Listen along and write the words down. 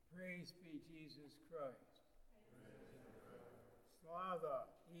Praise be Jesus Christ.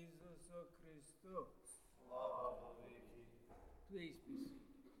 Slava Isusu Christu. Please be seated.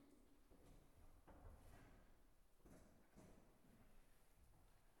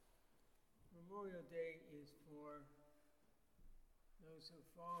 Memorial Day is for those who have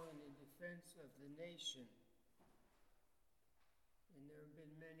fallen in defense of the nation. And there have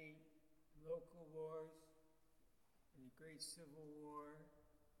been many local wars and the Great Civil War,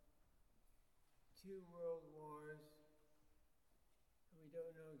 2 world wars, and we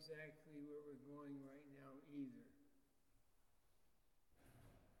don't know exactly where we're going right now either.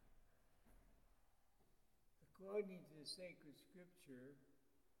 According to the sacred scripture,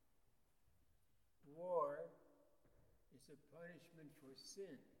 war is a punishment for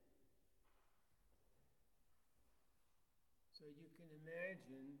sin. So you can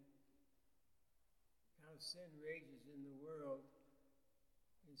imagine how sin rages in the world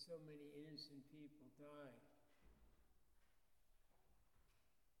and so many innocent people die.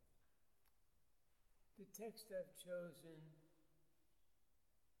 The text I've chosen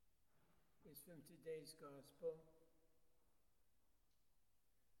is from today's gospel.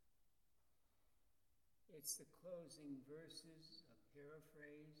 It's the closing verses, a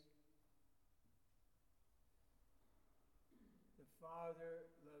paraphrase. The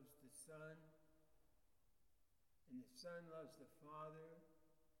Father loves the Son, and the Son loves the Father,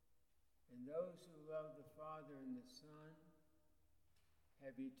 and those who love the Father and the Son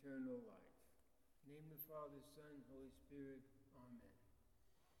have eternal life. In the name of the Father, Son, Holy Spirit, Amen.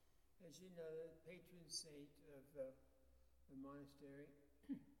 As you know, the patron saint of the monastery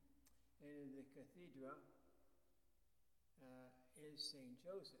and of the cathedral is Saint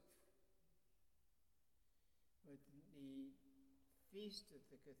Joseph. But the feast that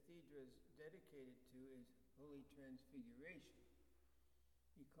the cathedral is dedicated to is Holy Transfiguration,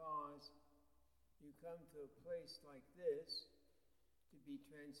 because you come to a place like this to be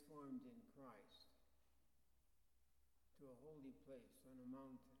transformed in Christ, to a holy place on a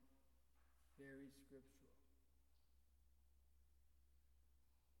mountain, very scriptural.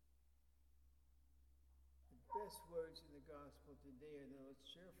 The best words in the gospel today are the most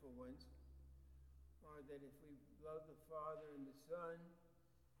cheerful ones, are that if we love the Father and the Son,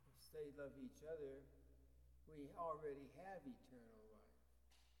 if they love each other, we already have eternal life.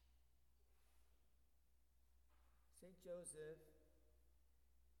 Saint Joseph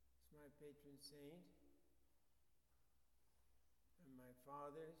is my patron saint, and my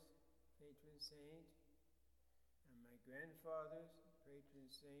father's patron saint, and my grandfather's patron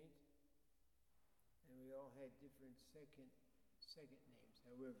saint, and we all had different second names.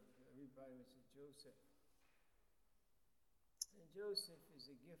 However, everybody was a Joseph. And Joseph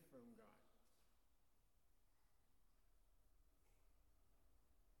is a gift from God.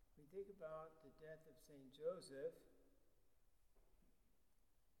 We think about the death of St. Joseph.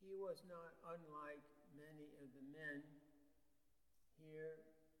 He was not unlike many of the men here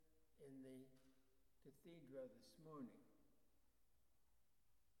in the cathedral this morning.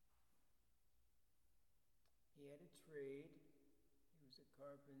 He had a trade. He was a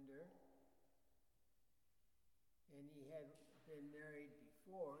carpenter. And he had been married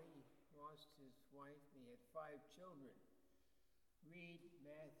before. He lost his wife and he had 5 children. Read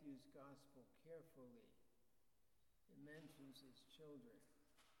Matthew's Gospel carefully. It mentions his children.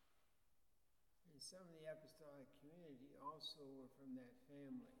 And some of the apostolic community also were from that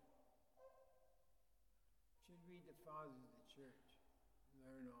family. You should read the Fathers of the Church and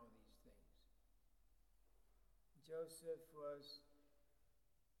learn all these things. Joseph was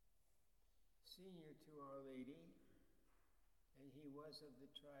senior to Our Lady, and he was of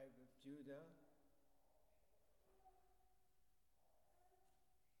the tribe of Judah.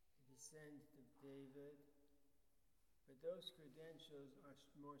 Descendant of David, but those credentials are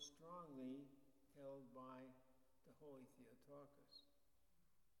more strongly held by the Holy Theotokos.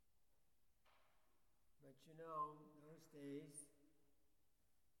 But you know, in those days,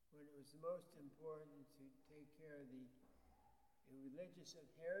 when it was most important to take care of the religious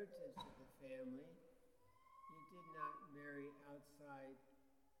inheritance of the family, you did not marry outside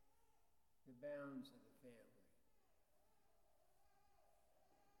the bounds of the family.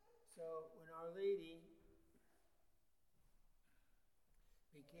 So when Our Lady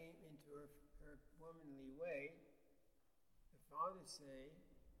became into her womanly way, the fathers say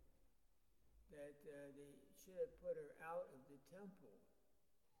that they should have put her out of the temple.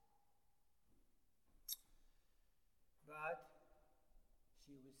 But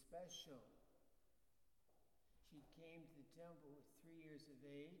she was special. She came to the temple with 3 years of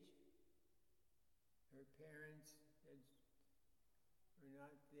age. Her parents were not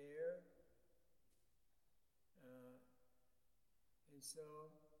there. And so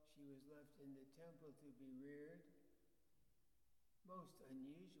she was left in the temple to be reared. Most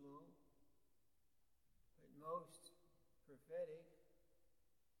unusual, but most prophetic.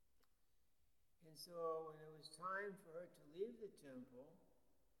 And so when it was time for her to leave the temple,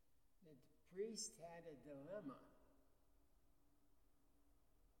 the priest had a dilemma.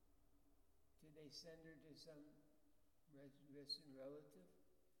 Did they send her to some distant relative?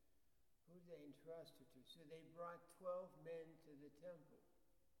 Who did they entrust her to? So they brought 12 men to the temple.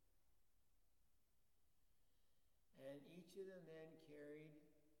 And each of the men carried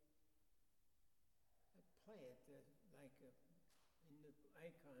a plant, in the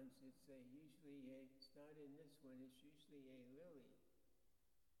icons it's it's not in this one, it's usually a lily.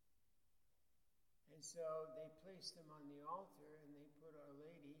 And so they placed them on the altar and they put Our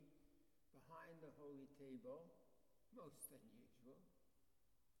Lady behind the holy table, most unusual.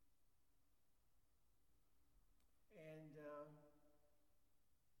 And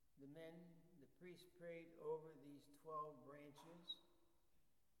the priest prayed over these 12 branches,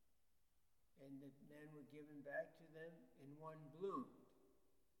 and the men were given back to them, and one bloomed.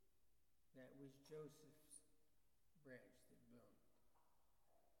 That was Joseph's branch that bloomed.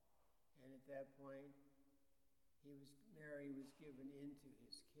 And at that point, Mary was given into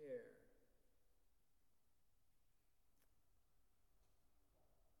his care.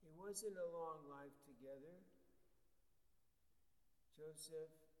 It wasn't a long life together. Joseph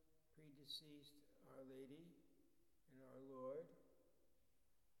predeceased Our Lady and our Lord,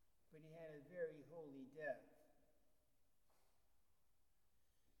 but he had a very holy death.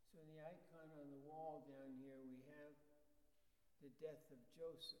 So in the icon on the wall down here, we have the death of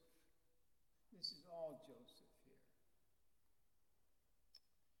Joseph. This is all Joseph here.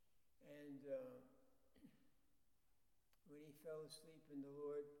 And when he fell asleep in the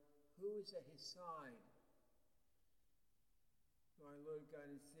Lord, who was at his side? Our Lord God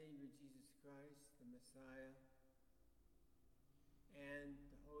and Savior, Jesus Christ, the Messiah, and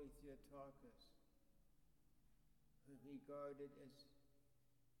the Holy Theotokos, whom he guarded as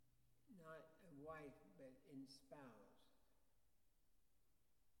not a wife, but espoused.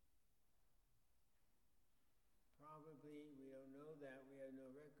 Probably, we don't know that, we have no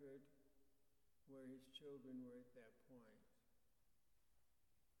record where his children were at that point.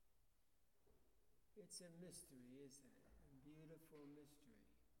 It's a mystery, isn't it? Beautiful mystery,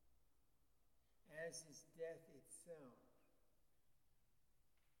 as is death itself.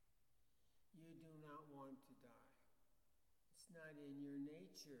 You do not want to die. It's not in your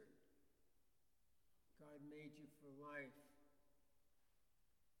nature. God made you for life.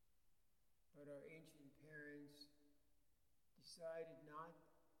 But our ancient parents decided not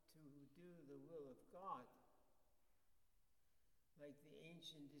to do the will of God, like the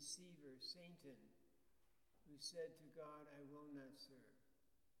ancient deceiver, Satan, who said to God, I will not serve.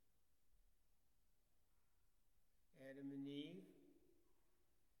 Adam and Eve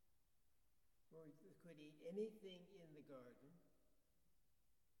could eat anything in the garden,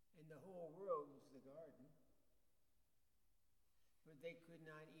 and the whole world was the garden, but they could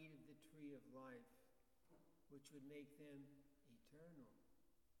not eat of the tree of life, which would make them eternal.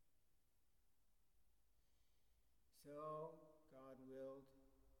 So God willed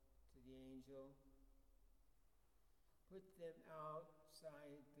to the angel, put them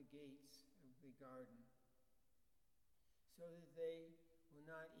outside the gates of the garden, so that they will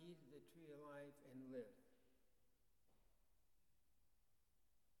not eat of the tree of life and live.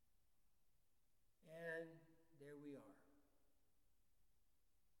 And there we are,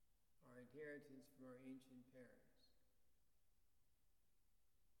 our inheritance from our ancient parents.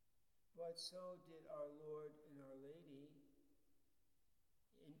 But so did our Lord and Our Lady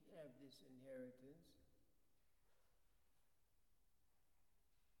have this inheritance.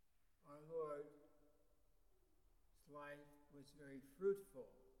 Our Lord's life was very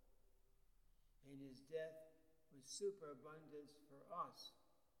fruitful, and his death was superabundance for us.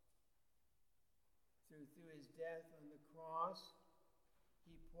 Through his death on the cross,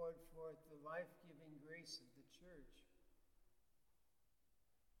 he poured forth the life-giving grace of the church.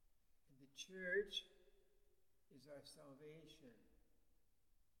 And the church is our salvation.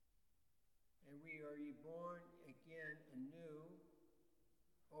 And we are reborn again anew,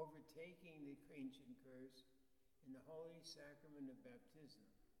 overtaking the ancient curse in the holy sacrament of baptism,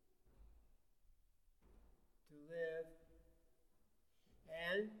 to live,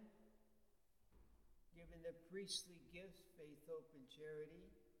 and given the priestly gifts, faith, hope, and charity,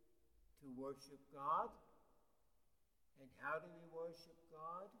 to worship God. And how do we worship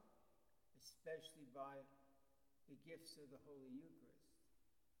God? Especially by the gifts of the Holy Eucharist,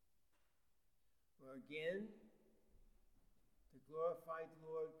 where again, the glorified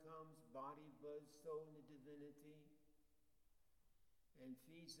Lord comes, body, blood, soul, and divinity, and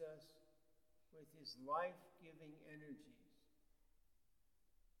feeds us with his life-giving energies.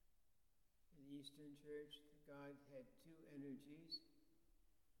 In the Eastern Church, God had two energies.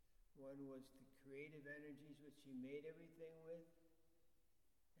 One was the creative energies which he made everything with,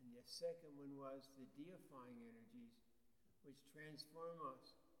 and the second one was the deifying energies which transform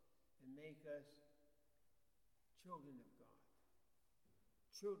us and make us children of God,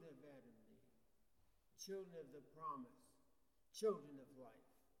 children of Adam and Eve, children of the promise, children of life.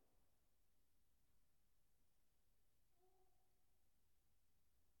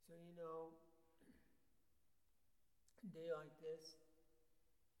 So, a day like this,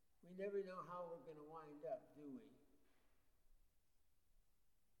 we never know how we're going to wind up, do we?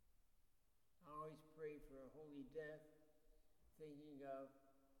 I always pray for a holy death, thinking of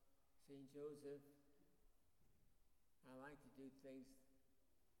St. Joseph. I like to do things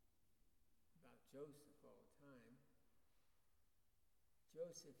about Joseph all the time.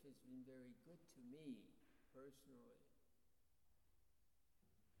 Joseph has been very good to me, personally.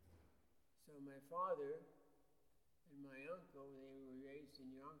 So my father and my uncle, they were raised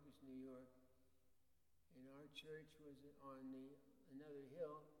in Yonkers, New York, and our church was on another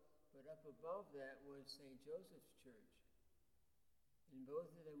hill, but up above that was St. Joseph's Church. And both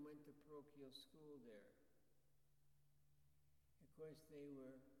of them went to parochial school there. Of course, they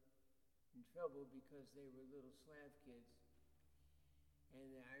were in trouble because they were little Slav kids, and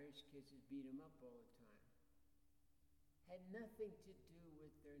the Irish kids would beat them up all the time. Had nothing to do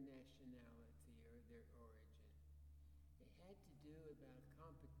with their nationality or their origin. It had to do about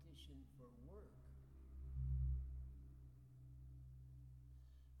competition for work.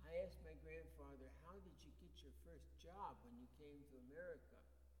 I asked my grandfather, how did you get your first job when you came to America?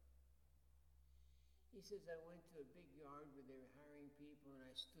 He says, I went to a big yard where they were hiring people, and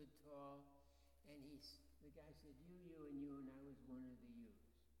I stood tall, and the guy said, you, and I was one of the yous.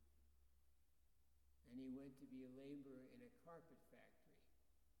 And he went to be a laborer in a carpet factory.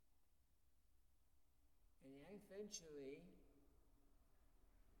 And eventually,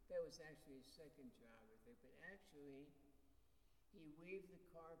 that was actually his second job, I think, but actually, he weaved the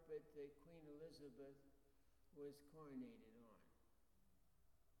carpet that Queen Elizabeth was coronated on.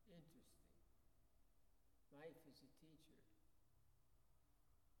 Interesting. Life is a teacher.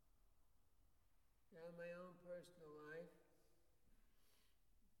 Now, in my own personal life,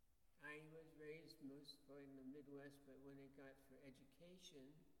 I was raised mostly in the Midwest, but when it got for education,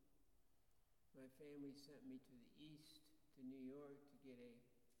 my family sent me to the East, to New York, to get a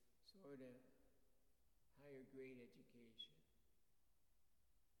sort of higher grade education.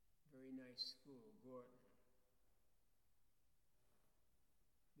 Very nice school, Gorton.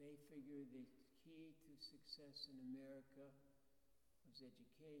 They figured the key to success in America was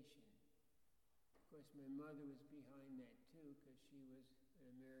education. Of course, my mother was behind that too, because she was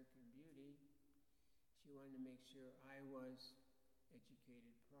an American beauty. She wanted to make sure I was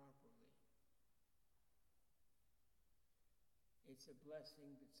educated properly. It's a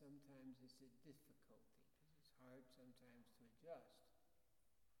blessing, but sometimes it's a difficulty, because it's hard sometimes to adjust.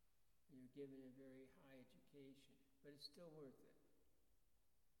 You're given a very high education, but it's still worth it.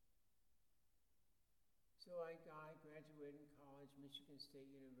 So I graduated in college, Michigan State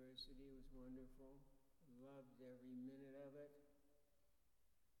University. It was wonderful. Loved every minute of it.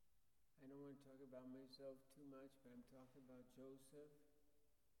 I don't want to talk about myself too much, but I'm talking about Joseph.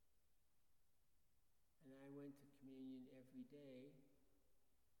 And I went to communion every day.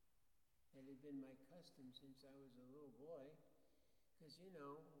 It had been my custom since I was a little boy. Because,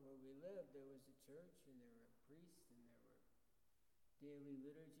 where we lived, there was a church, and there were priests, and there were daily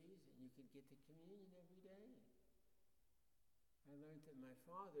liturgies, and you could get to communion every day. I learned that my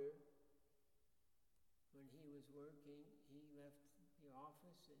father, when he was working, he left the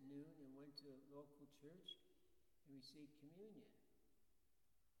office at noon and went to a local church and received communion.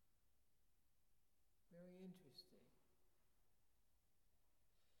 Very interesting.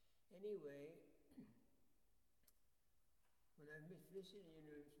 Anyway, when I visited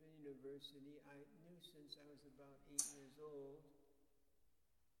university, I knew since I was about 8 years old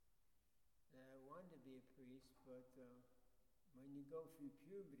that I wanted to be a priest, but when you go through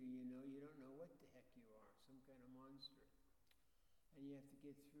puberty, you don't know what the heck you are, some kind of monster. And you have to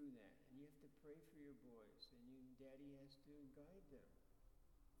get through that. And you have to pray for your boys, and Daddy has to guide them.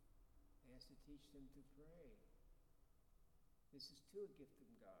 He has to teach them to pray. This is too a gift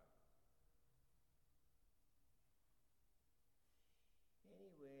from God.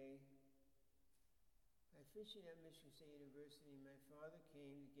 Anyway, I fishing at Michigan State University, and my father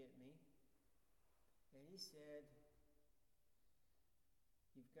came to get me, and he said,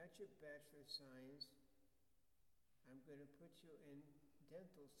 you've got your Bachelor of Science. I'm going to put you in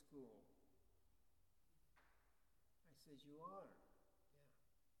dental school. I says, you are?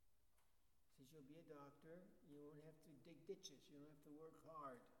 Yeah. He says, you'll be a doctor. You won't have to dig ditches. You don't have to work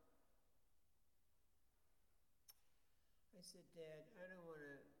hard. I said, Dad, I don't want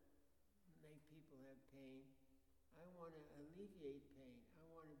to make people have pain. I want to alleviate pain. I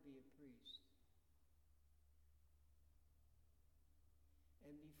want to be a priest.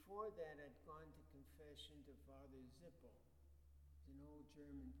 And before that, I'd gone to confession to Father Zippel. He's an old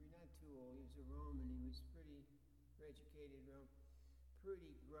German, not too old. He was a Roman. He was pretty educated,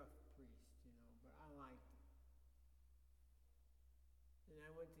 pretty gruff priest, but I liked him. And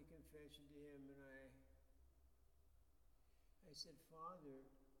I went to confession to him, and I said, Father,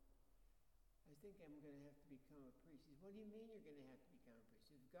 I think I'm going to have to become a priest. He said, what do you mean you're going to have to become a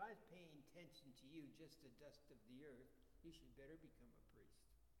priest? If God's paying attention to you, just the dust of the earth, you should better become a priest.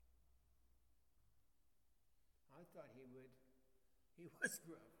 I thought he would. He was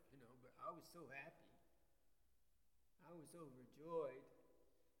gruff, but I was so happy. I was overjoyed.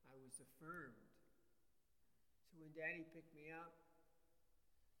 I was affirmed. So when Daddy picked me up,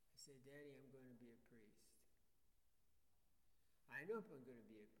 I said, Daddy, I'm going to be a priest. I know if I'm going to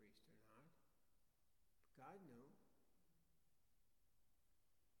be a priest or not. God knows.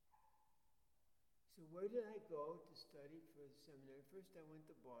 So where did I go to study for the seminary? First I went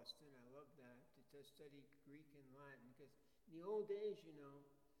to Boston. I loved that, to study Greek and Latin. Because in the old days,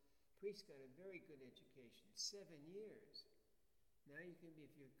 priests got a very good education, 7 years. Now you can be,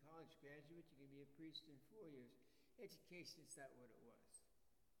 if you're a college graduate, you can be a priest in 4 years. Education is not what it was.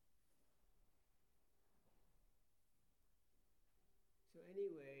 So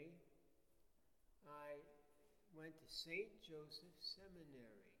anyway, I went to St. Joseph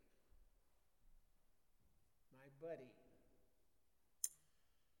Seminary. My buddy.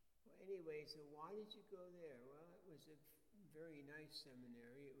 Well, anyway, so why did you go there? Well, it was a very nice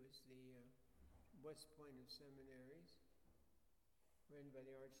seminary. It was the West Point of Seminaries, run by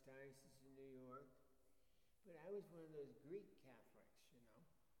the Archdiocese of New York. But I was one of those Greek Catholics,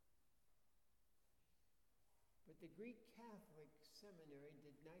 But the Greek Catholic seminary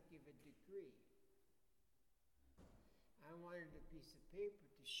did not give a degree. I wanted a piece of paper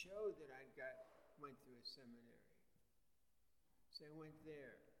to show that I went through a seminary. So I went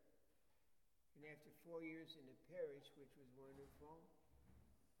there. And after 4 years in the parish, which was wonderful,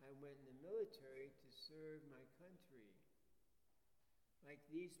 I went in the military to serve my country. Like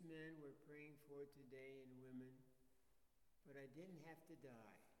these men we're praying for today and women, but I didn't have to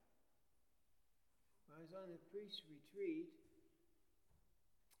die. When I was on the priest retreat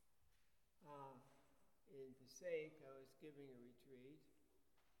in Passaic, I was giving a retreat,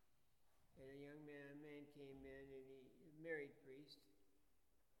 and a man came in, and he was a married priest,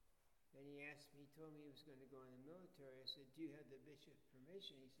 and he asked me, he told me he was going to go in the military. I said, do you have the bishop's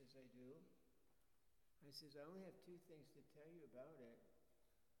permission? He says, I do. I says, I only have 2 things to tell you about it.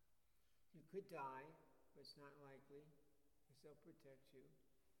 You could die, but it's not likely, because they'll protect you.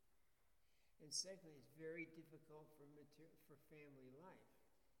 And secondly, it's very difficult for family life.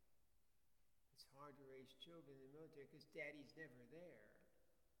 It's hard to raise children in the military because daddy's never there.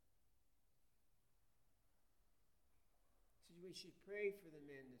 So we should pray for the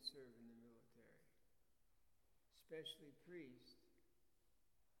men that serve in the military, especially priests.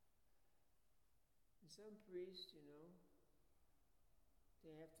 And some priests,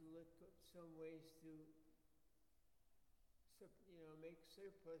 they have to look at some ways to, make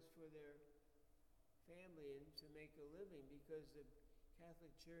surplus for their family and to make a living, because the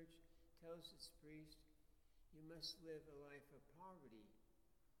Catholic Church tells its priests, you must live a life of poverty.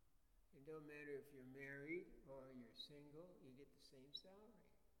 It don't matter if you're married or you're single, you get the same salary.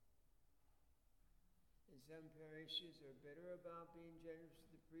 And some parishes are better about being generous to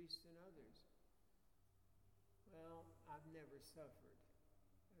the priests than others. Well, I've never suffered.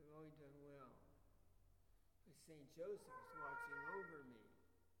 I've always done well. But St. Joseph is watching over me.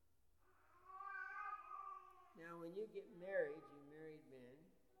 Now, when you get married, you married men,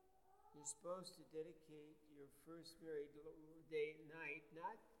 you're supposed to dedicate your first married night,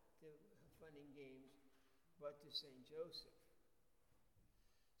 not to fun and games, but to St. Joseph.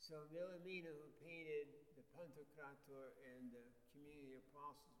 So Wilhelmina, who painted the Pantocrator and the Community of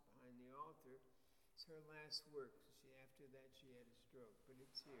Apostles behind the altar, it's her last work. After that, she had a stroke, but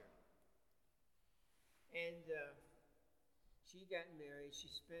it's here. And she got married. She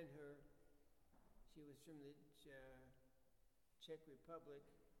was from the Czech Republic.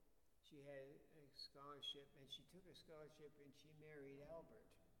 She had a scholarship, and she took a scholarship, and she married Albert.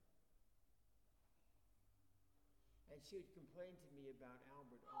 And she would complain to me about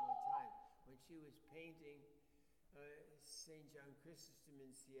Albert all the time. When she was painting St. John Chrysostom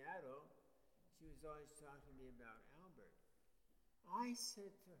in Seattle, she was always talking to me about Albert. I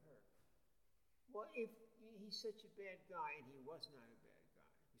said to her, well, if he's such a bad guy, and he was not a bad guy.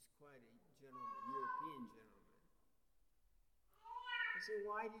 He was quite a gentleman, European gentleman. I said,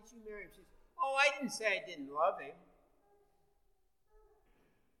 why did you marry him? She said, oh, I didn't say I didn't love him.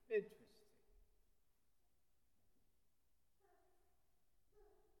 Interesting.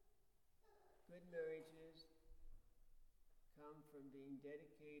 Good marriages come from being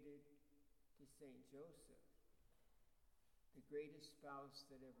dedicated to St. Joseph, the greatest spouse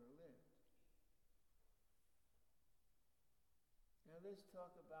that ever lived. Now let's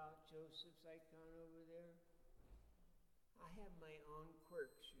talk about Joseph's icon over there. I have my own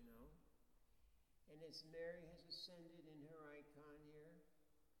quirks, you know. And as Mary has ascended in her icon here,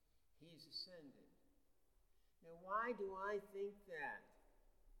 he's ascended. Now why do I think that?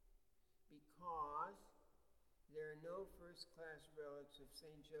 Because there are no first-class relics of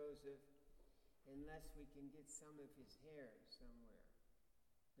St. Joseph unless we can get some of his hair somewhere.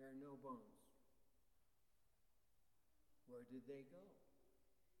 There are no bones. Where did they go?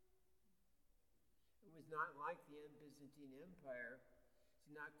 It was not like the Byzantine Empire to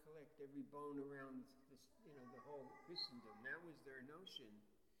not collect every bone around the whole Christendom. That was their notion.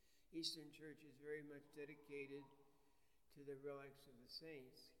 Eastern Church is very much dedicated to the relics of the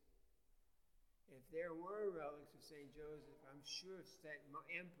saints. If there were relics of St. Joseph, I'm sure that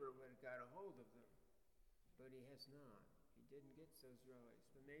emperor would have got a hold of them. But he has not. He didn't get those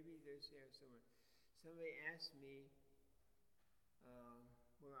relics. But maybe there's here somewhere. Somebody asked me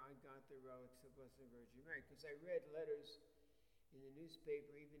where I got the relics of Blessed Virgin Mary, because I read letters in the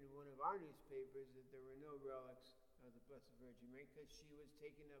newspaper, even in one of our newspapers, that there were no relics of the Blessed Virgin Mary because she was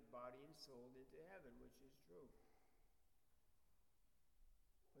taken up body and soul into heaven, which is true.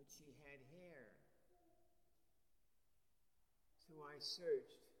 But she had hair. So I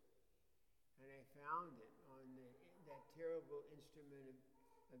searched, and I found it on that terrible instrument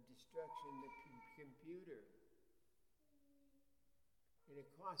of destruction, the computer. And it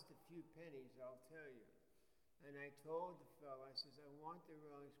cost a few pennies, I'll tell you. And I told the fellow, I says, I want the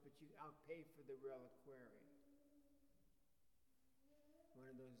relics, but I'll pay for the reliquary. One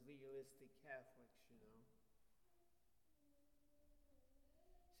of those legalistic Catholics, you know.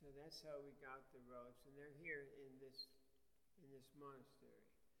 So that's how we got the relics. And they're here in this monastery,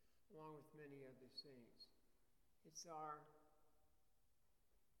 along with many other saints. It's our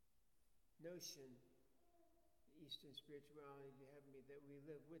notion, Eastern spirituality, you have me, that we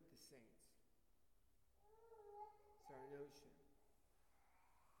live with the saints. It's our notion.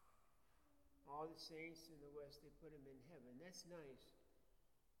 All the saints in the West, they put them in heaven. That's nice.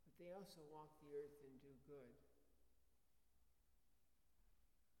 But they also walk the earth and do good.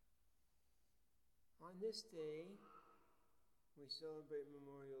 On this day, we celebrate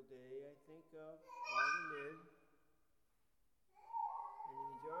Memorial Day. I think of all the men. And the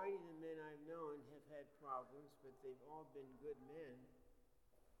majority of the men I've known have had problems, but they've all been good men.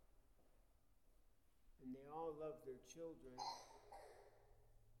 And they all love their children.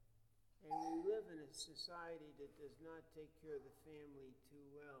 And we live in a society that does not take care of the family too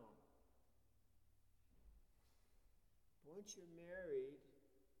well. But once you're married,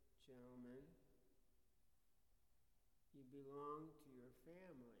 gentlemen, you belong to your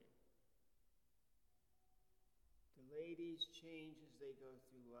family. The ladies change as they go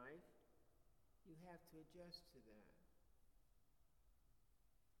through life. You have to adjust to that.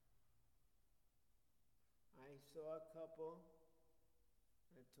 I saw a couple,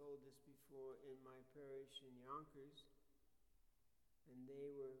 I've told this before, in my parish in Yonkers, and they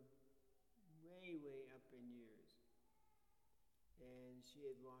were way, way up in years. And she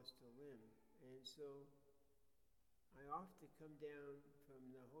had lost a limb. And so I often to come down from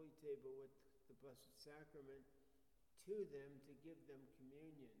the Holy Table with the Blessed Sacrament to them to give them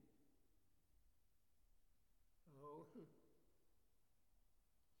communion. Oh, he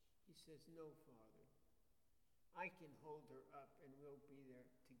says, no, Father. I can hold her up and we'll be there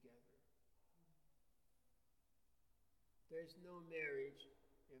together. There's no marriage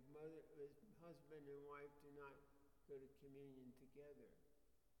if husband and wife do not go to communion together.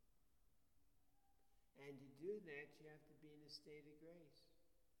 And to do that, you have to be in a state of grace.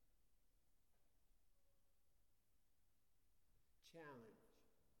 Challenge.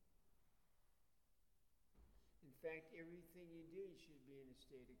 In fact, everything you do, you should be in a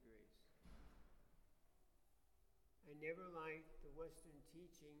state of grace. I never liked the Western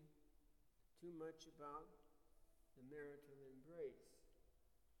teaching too much about the marital embrace.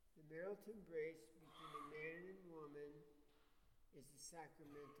 The marital embrace between a man and woman is a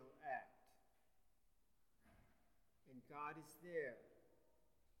sacramental act. And God is there.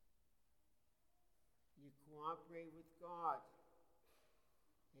 You cooperate with God.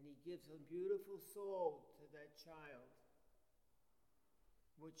 And He gives a beautiful soul to that child,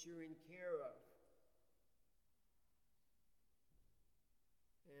 which you're in care of.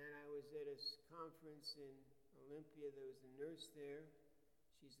 And I was at a conference in Olympia. There was a nurse there.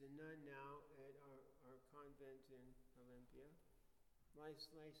 She's a nun now at our convent in Olympia. Nice,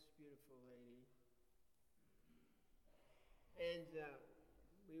 beautiful lady. And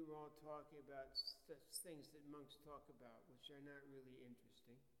we were all talking about things that monks talk about, which are not really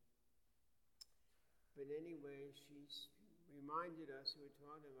interesting. But anyway, she reminded us, we were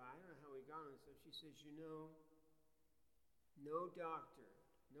talking about, I don't know how we got on this, so she says, you know, no doctor,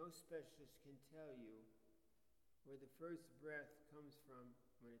 no specialist can tell you where the first breath comes from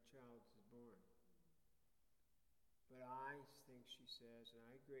when a child is born. But I think, she says, and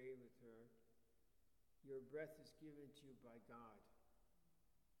I agree with her, your breath is given to you by God,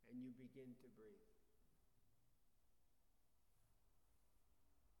 and you begin to breathe.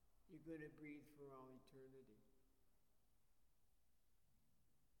 You're going to breathe for all eternity.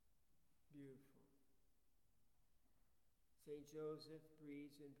 Beautiful. St. Joseph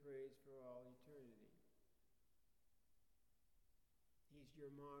breathes and prays for all eternity. He's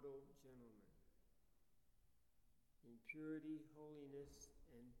your model gentleman in purity, holiness,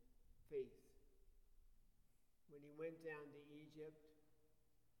 and faith. When he went down to Egypt,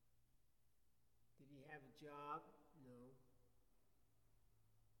 did he have a job? No.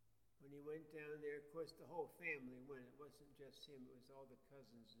 When he went down there, of course, the whole family went. It wasn't just him, it was all the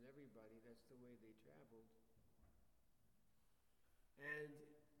cousins and everybody. That's the way they traveled. And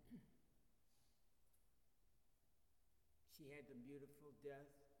she had the beautiful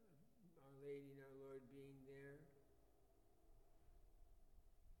death of Our Lady and our Lord being there.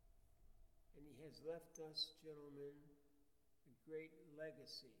 And he has left us, gentlemen, a great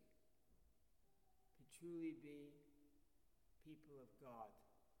legacy to truly be people of God,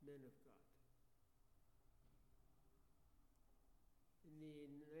 men of God. In the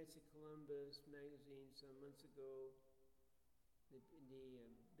Knights of Columbus magazine some months ago, the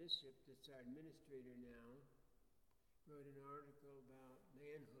bishop, that's our administrator now, wrote an article about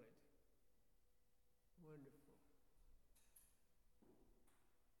manhood. Wonderful.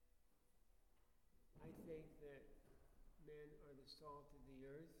 I think that men are the salt of the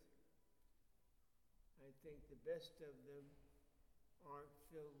earth. I think the best of them are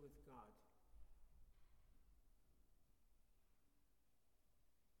filled with God.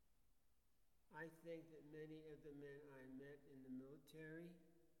 I think that many of the men I met in the military,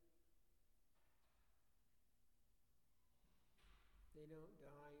 they don't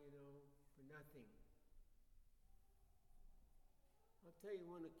die, for nothing. I'll tell you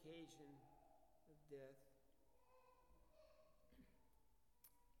one occasion of death.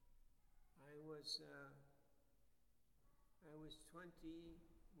 I was 21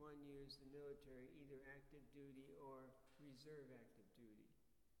 years in the military, either active duty or reserve active duty.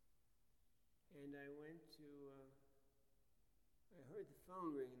 And I went to, I heard the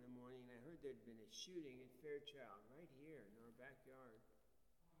phone ring in the morning, and I heard there'd been a shooting at Fairchild, right here in our backyard.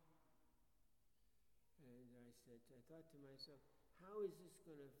 And I thought to myself, how is this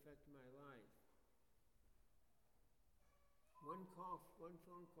going to affect my life? One phone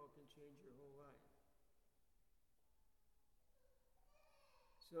call can change your whole life.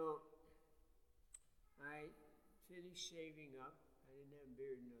 So I finished shaving up. I didn't have a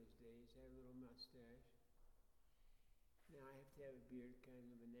beard in those days. I had a little mustache. Now I have to have a beard, kind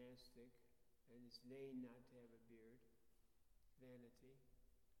of a monastic, and it's vain not to have a beard. Vanity.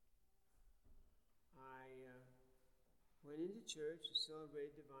 I went into church to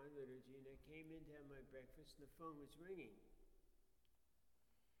celebrate Divine Liturgy, and I came in to have my breakfast, and the phone was ringing.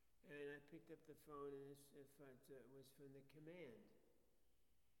 And I picked up the phone, and it was from the command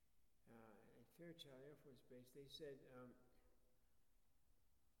at Fairchild Air Force Base. They said,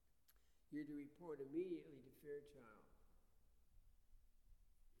 you're to report immediately to Fairchild.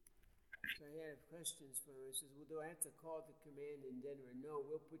 So I had questions for him. I says, well, do I have to call the command in Denver? No,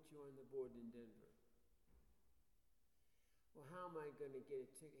 we'll put you on the board in Denver. Well, how am I going to get a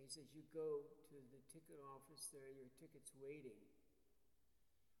ticket? He says, you go to the ticket office there, your ticket's waiting.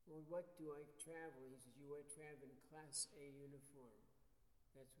 Well, what do I travel? He says, you travel in Class A uniform.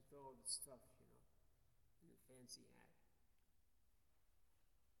 That's with all the stuff, and the fancy hat.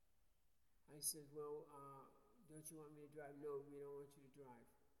 I said, well, don't you want me to drive? No, we don't want you to drive.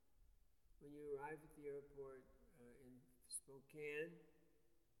 When you arrive at the airport in Spokane,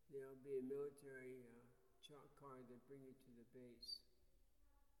 there'll be a military car that bring you to the base.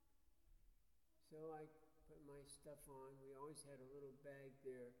 So I put my stuff on. We always had a little bag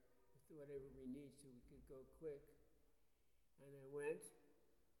there with whatever we need so we could go quick. And I went,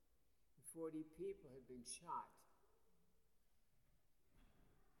 and 40 people had been shot.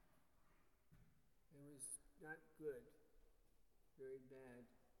 It was not good, very bad.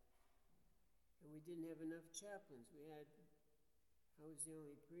 And we didn't have enough chaplains. I was the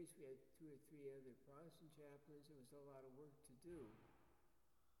only priest. We had 2 or 3 other Protestant chaplains. It was a lot of work to do.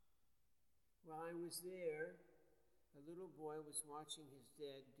 While I was there, a little boy was watching his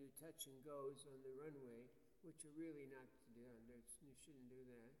dad do touch and goes on the runway, which are really not done. You shouldn't do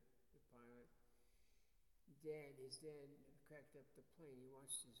that, the pilot. His dad cracked up the plane. He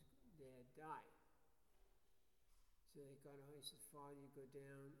watched his dad die. So they got on. He said, "Father, you go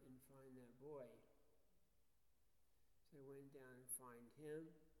down and find that boy." So I went down and find him.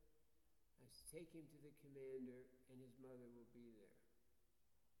 I said, "Take him to the commander, and his mother will be there."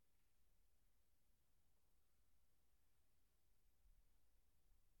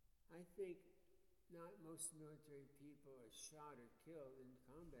 I think not most military people are shot or killed in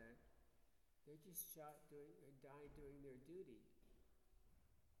combat. They're just shot or die doing their duty.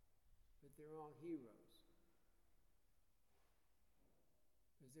 But they're all heroes.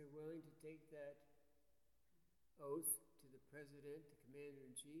 Because they're willing to take that oath to the president, the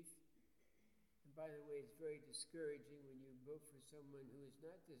commander-in-chief. And by the way, it's very discouraging when you vote for someone who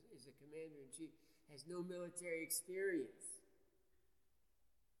is a commander-in-chief, has no military experience.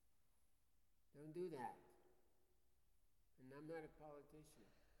 Don't do that. And I'm not a politician.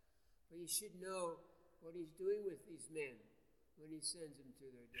 But you should know what he's doing with these men when he sends them to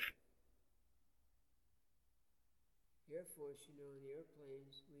their death. Air Force, in the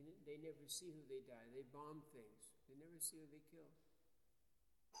airplanes, they never see who they die. They bomb things. They never see who they kill.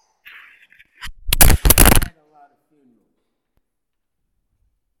 I had a lot of funerals.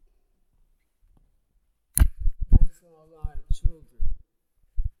 I saw a lot of children.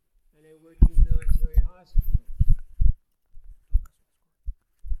 And I worked in military hospitals.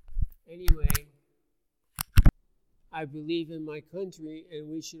 Anyway, I believe in my country and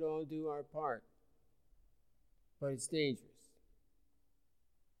we should all do our part. But it's dangerous.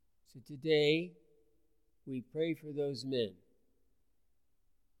 So today, we pray for those men,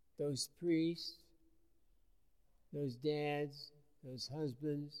 those priests, those dads, those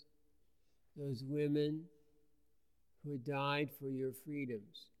husbands, those women who died for your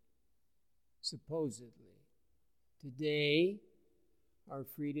freedoms, supposedly. Today, our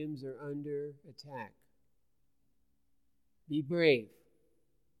freedoms are under attack. Be brave.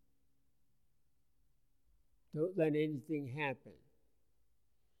 Don't let anything happen.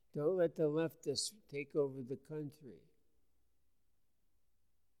 Don't let the leftists take over the country.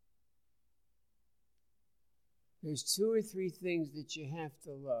 There's 2 or 3 things that you have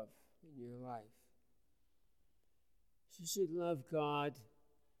to love in your life. You should love God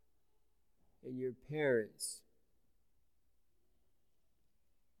and your parents.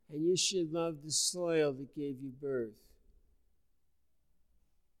 And you should love the soil that gave you birth.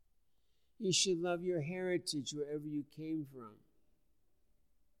 You should love your heritage wherever you came from.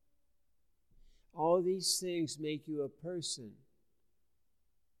 All these things make you a person.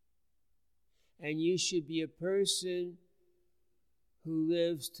 And you should be a person who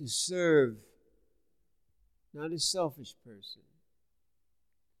lives to serve, not a selfish person,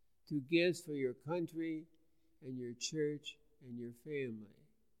 to give for your country and your church and your family.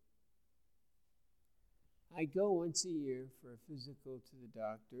 I go once a year for a physical to the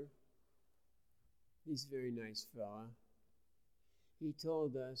doctor. He's a very nice fella. He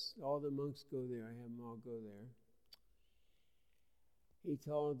told us, all the monks go there, I have them all go there. He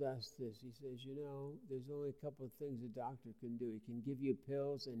told us this, he says, there's only a couple of things a doctor can do. He can give you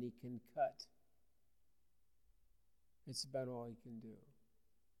pills and he can cut. That's about all he can do.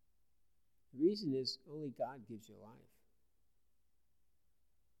 The reason is only God gives you life.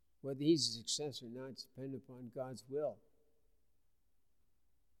 Whether he's a success or not, it's dependent upon God's will.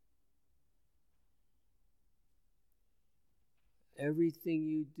 Everything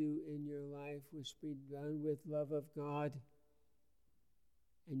you do in your life must be done with love of God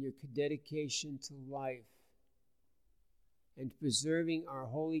and your dedication to life and preserving our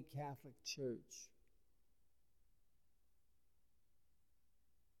Holy Catholic Church.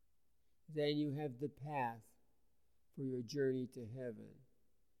 Then you have the path for your journey to heaven.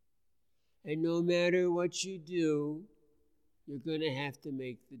 And no matter what you do, you're going to have to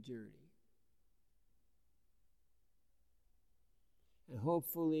make the journey. And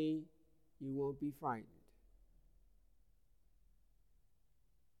hopefully, you won't be frightened.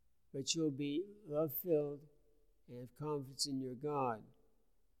 but you'll be love-filled and have confidence in your God.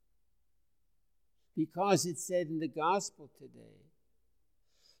 Because it said in the gospel today,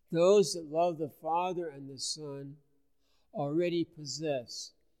 those that love the Father and the Son already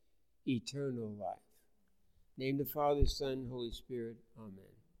possess eternal life. Name the Father, Son, Holy Spirit.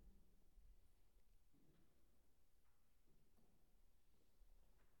 Amen.